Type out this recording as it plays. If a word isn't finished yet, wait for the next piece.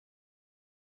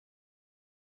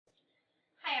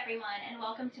everyone, and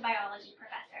welcome to Biology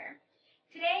Professor.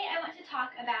 Today I want to talk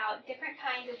about different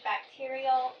kinds of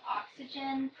bacterial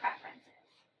oxygen preferences.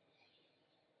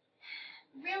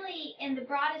 Really, in the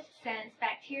broadest sense,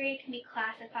 bacteria can be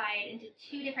classified into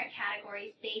two different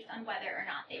categories based on whether or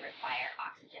not they require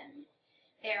oxygen.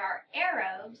 There are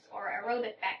aerobes, or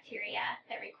aerobic bacteria,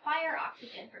 that require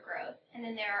oxygen for growth, and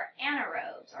then there are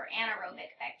anaerobes, or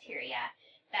anaerobic bacteria,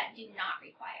 that do not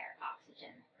require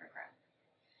oxygen for growth.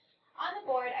 On the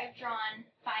board, I've drawn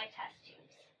 5 test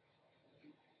tubes.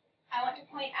 I want to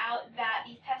point out that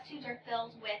these test tubes are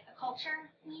filled with a culture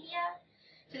media.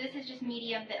 So this is just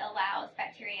medium that allows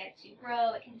bacteria to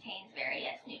grow. It contains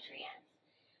various nutrients.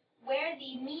 Where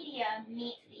the media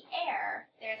meets the air,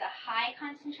 there's a high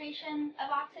concentration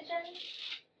of oxygen.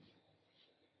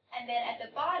 And then at the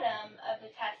bottom of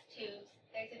the test tubes,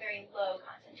 there's a very low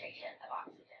concentration of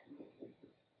oxygen.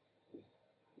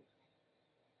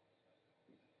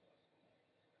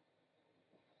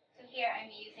 Here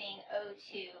I'm using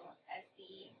O2 as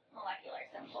the molecular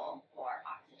symbol for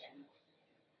oxygen.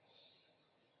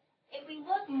 If we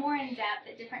look more in depth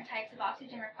at different types of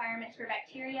oxygen requirements for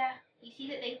bacteria, we see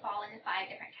that they fall into 5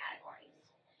 different categories.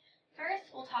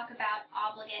 First, we'll talk about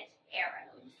obligate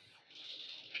aerobes.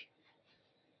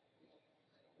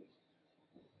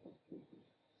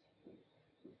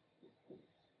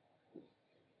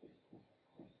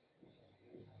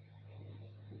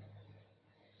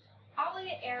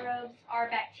 Obligate aerobes are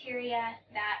bacteria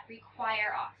that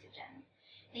require oxygen.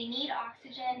 They need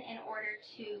oxygen in order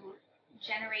to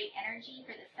generate energy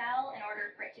for the cell, in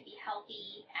order for it to be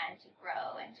healthy and to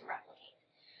grow and to replicate.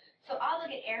 So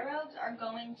obligate aerobes are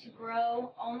going to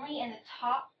grow only in the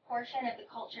top portion of the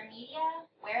culture media,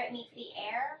 where it meets the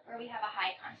air, where we have a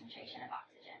high concentration of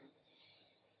oxygen.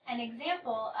 An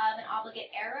example of an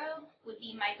obligate aerobe would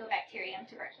be Mycobacterium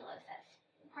tuberculosis.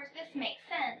 Of course, this makes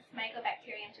sense.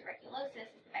 Mycobacterium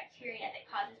tuberculosis is the bacteria that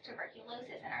causes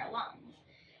tuberculosis in our lungs.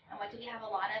 And what do we have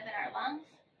a lot of in our lungs?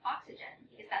 Oxygen,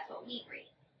 because that's what we breathe.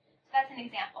 So that's an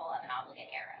example of an obligate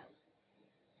aerobe.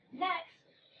 Next,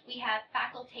 we have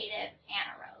facultative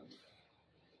anaerobes.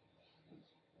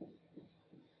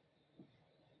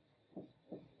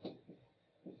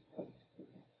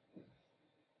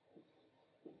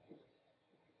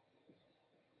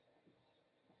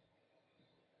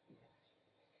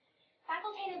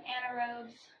 Facultative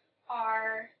anaerobes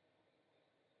are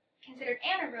considered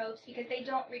anaerobes because they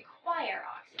don't require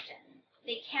oxygen.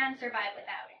 They can survive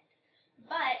without it.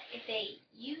 But if they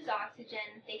use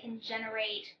oxygen, they can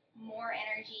generate more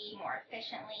energy more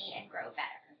efficiently and grow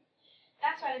better.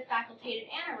 That's why with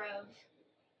facultative anaerobes,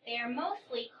 they are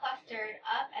mostly clustered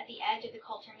up at the edge of the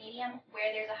culture medium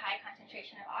where there's a high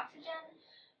concentration of oxygen,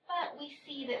 but we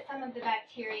see that some of the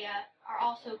bacteria are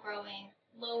also growing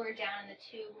lower down in the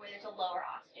tube where there's a lower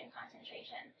oxygen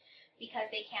concentration because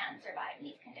they can survive in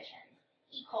these conditions.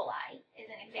 E. coli is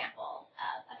an example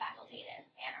of a facultative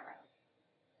anaerobe.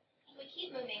 If we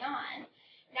keep moving on,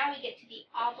 now we get to the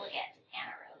obligate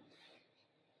anaerobes.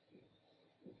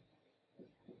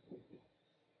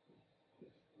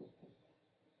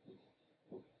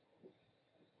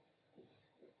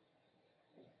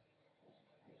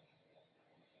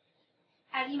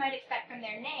 As you might expect from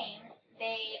their name,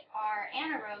 they are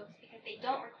anaerobes because they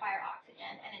don't require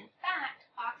oxygen, and in fact,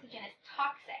 oxygen is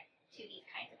toxic to these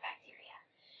kinds of bacteria.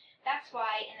 That's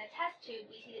why in the test tube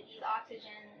we see that these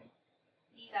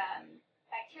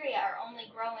bacteria are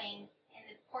only growing in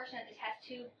the portion of the test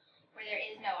tube where there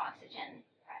is no oxygen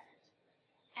present.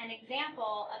 An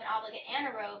example of an obligate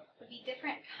anaerobe would be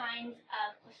different kinds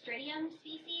of Clostridium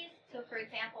species. So for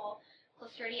example,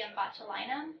 Clostridium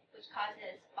botulinum, which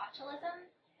causes botulism,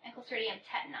 and Clostridium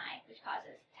tetani, which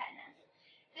causes tetanus.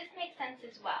 This makes sense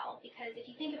as well, because if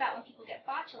you think about when people get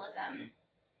botulism,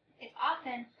 it's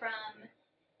often from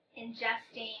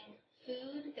ingesting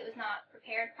food that was not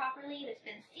prepared properly, that's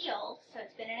been sealed, so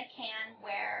it's been in a can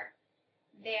where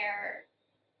they're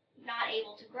not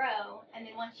able to grow, and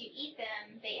then once you eat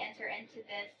them, they enter into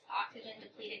this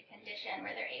oxygen-depleted condition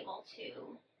where they're able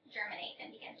to germinate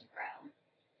and begin to grow.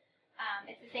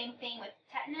 It's the same thing with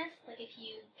tetanus. Like if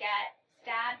you get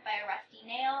stabbed by a rusty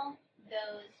nail,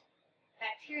 those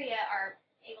bacteria are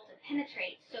able to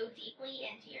penetrate so deeply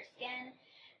into your skin,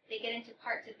 they get into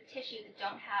parts of the tissue that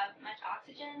don't have much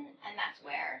oxygen, and that's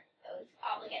where those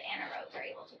obligate anaerobes are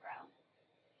able to grow.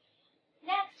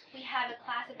 Next, we have a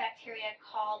class of bacteria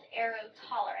called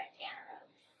aerotolerant anaerobes.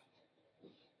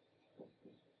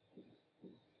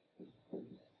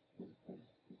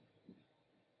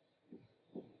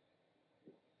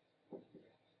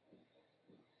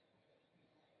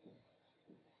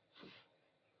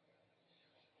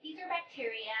 These are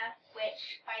bacteria which,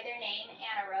 by their name,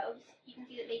 anaerobes, you can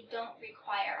see that they don't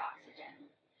require oxygen.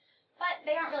 But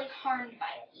they aren't really harmed by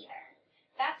it either.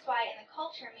 That's why in the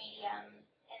culture medium,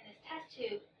 in this test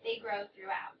tube, they grow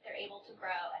throughout. They're able to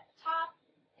grow at the top,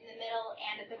 in the middle,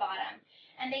 and at the bottom.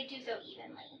 And they do so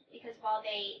evenly, because while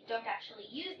they don't actually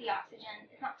use the oxygen,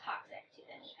 it's not toxic to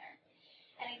them either.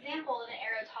 An example of an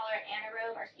aerotolerant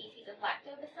anaerobe are species of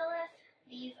lactobacillus.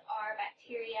 These are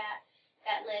bacteria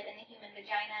that live in the human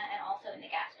vagina and also in the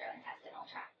gastrointestinal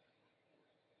tract.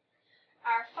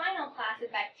 Our final class of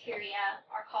bacteria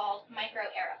are called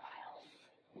microaerophiles.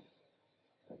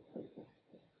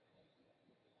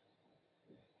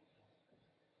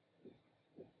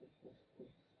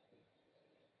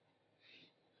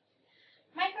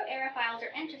 Microaerophiles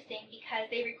are interesting because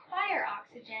they require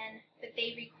oxygen, but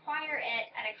they require it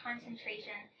at a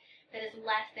concentration that is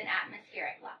less than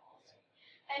atmospheric levels.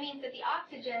 That means that the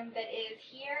oxygen that is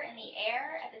here in the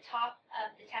air at the top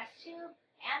of the test tube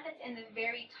and that's in the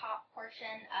very top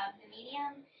portion of the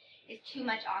medium is too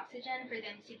much oxygen for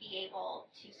them to be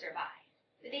able to survive.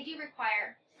 But they do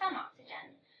require some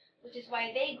oxygen, which is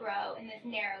why they grow in this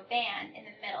narrow band in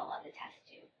the middle of the test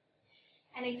tube.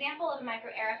 An example of a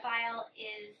microaerophile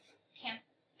is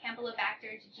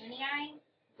Campylobacter jejuni,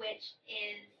 which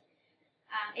is,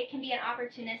 it can be an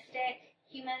opportunistic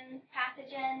human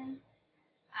pathogen,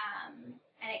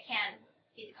 and it can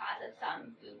be the cause of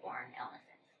some foodborne illnesses.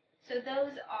 So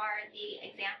those are the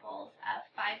examples of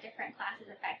 5 different classes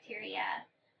of bacteria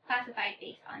classified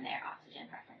based on their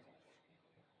oxygen preferences.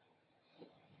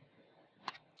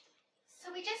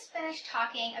 So we just finished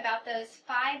talking about those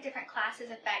 5 different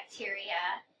classes of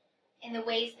bacteria in the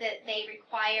ways that they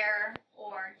require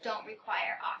or don't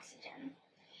require oxygen.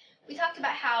 We talked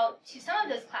about how to some of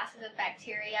those classes of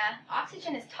bacteria,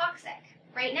 oxygen is toxic.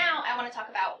 Right now, I want to talk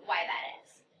about why that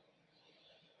is.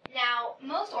 Now,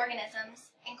 most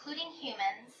organisms, including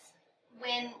humans,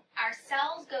 when our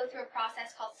cells go through a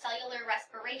process called cellular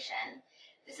respiration,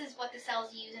 this is what the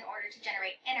cells use in order to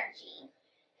generate energy.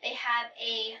 They have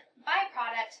a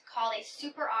byproduct called a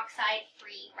superoxide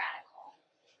free radical.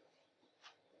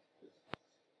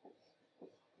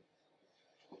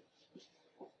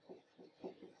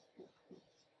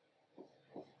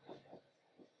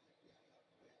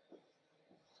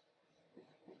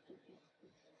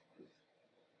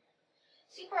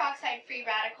 Superoxide free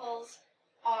radicals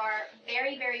are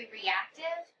very, very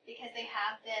reactive because they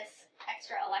have this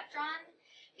extra electron.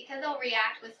 Because they'll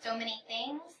react with so many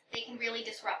things, they can really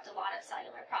disrupt a lot of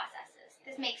cellular processes.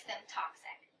 This makes them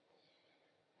toxic.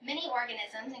 Many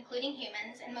organisms, including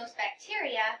humans and most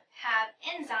bacteria, have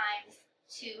enzymes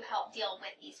to help deal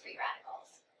with these free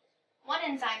radicals. One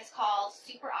enzyme is called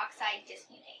superoxide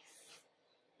dismutase.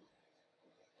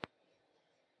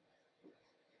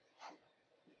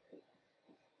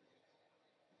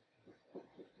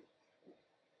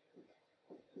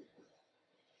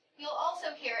 You'll also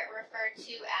hear it referred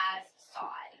to as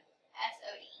SOD,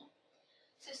 S-O-D.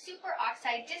 So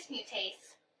superoxide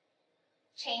dismutase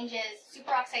changes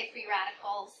superoxide free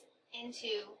radicals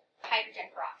into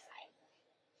hydrogen peroxide.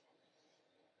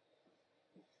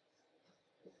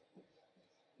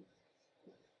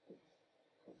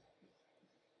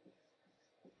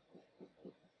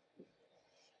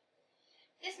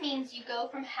 This means you go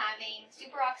from having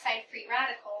superoxide free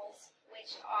radicals,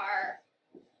 which are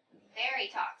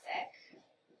very toxic,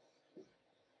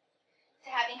 to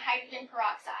having hydrogen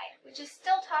peroxide, which is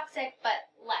still toxic,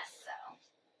 but less so.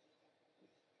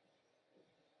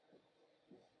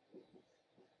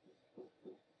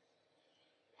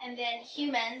 And then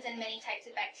humans and many types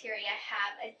of bacteria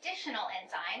have additional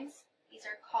enzymes. These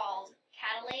are called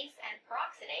Catalase and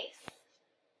Peroxidase.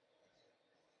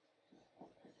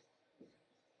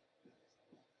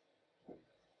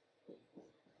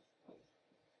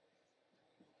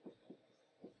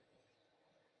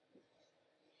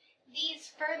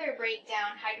 These further break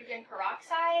down hydrogen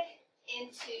peroxide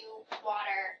into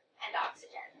water and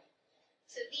oxygen.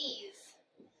 So these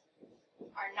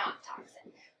are not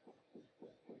toxic.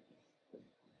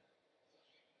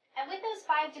 And with those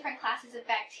 5 different classes of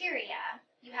bacteria,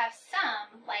 you have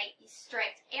some, like the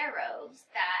strict aerobes,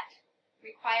 that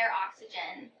require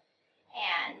oxygen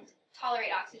and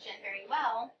tolerate oxygen very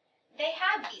well. They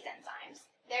have these enzymes.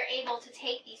 They're able to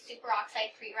take these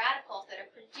superoxide free radicals that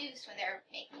are produced when they're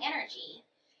making energy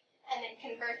and then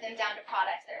convert them down to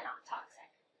products that are not toxic.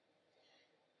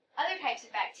 Other types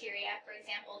of bacteria, for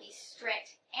example, these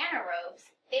strict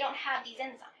anaerobes, they don't have these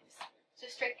enzymes.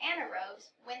 So strict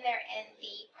anaerobes, when they're in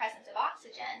the presence of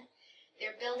oxygen,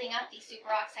 they're building up these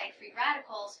superoxide free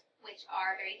radicals, which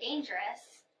are very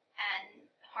dangerous and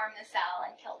harm the cell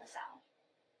and kill the cell.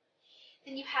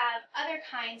 Then you have other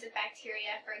kinds of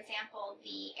bacteria, for example,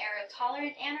 the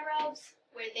aerotolerant anaerobes,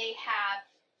 where they have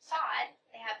SOD,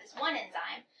 they have this one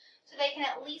enzyme, so they can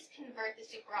at least convert the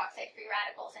superoxide free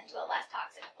radicals into a less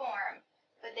toxic form,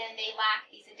 but then they lack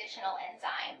these additional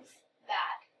enzymes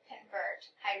that convert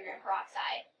hydrogen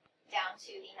peroxide down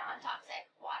to the non-toxic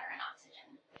water and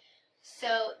oxygen.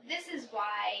 So this is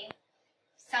why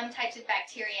some types of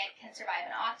bacteria can survive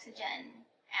in oxygen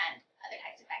and other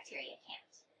types of bacteria can't.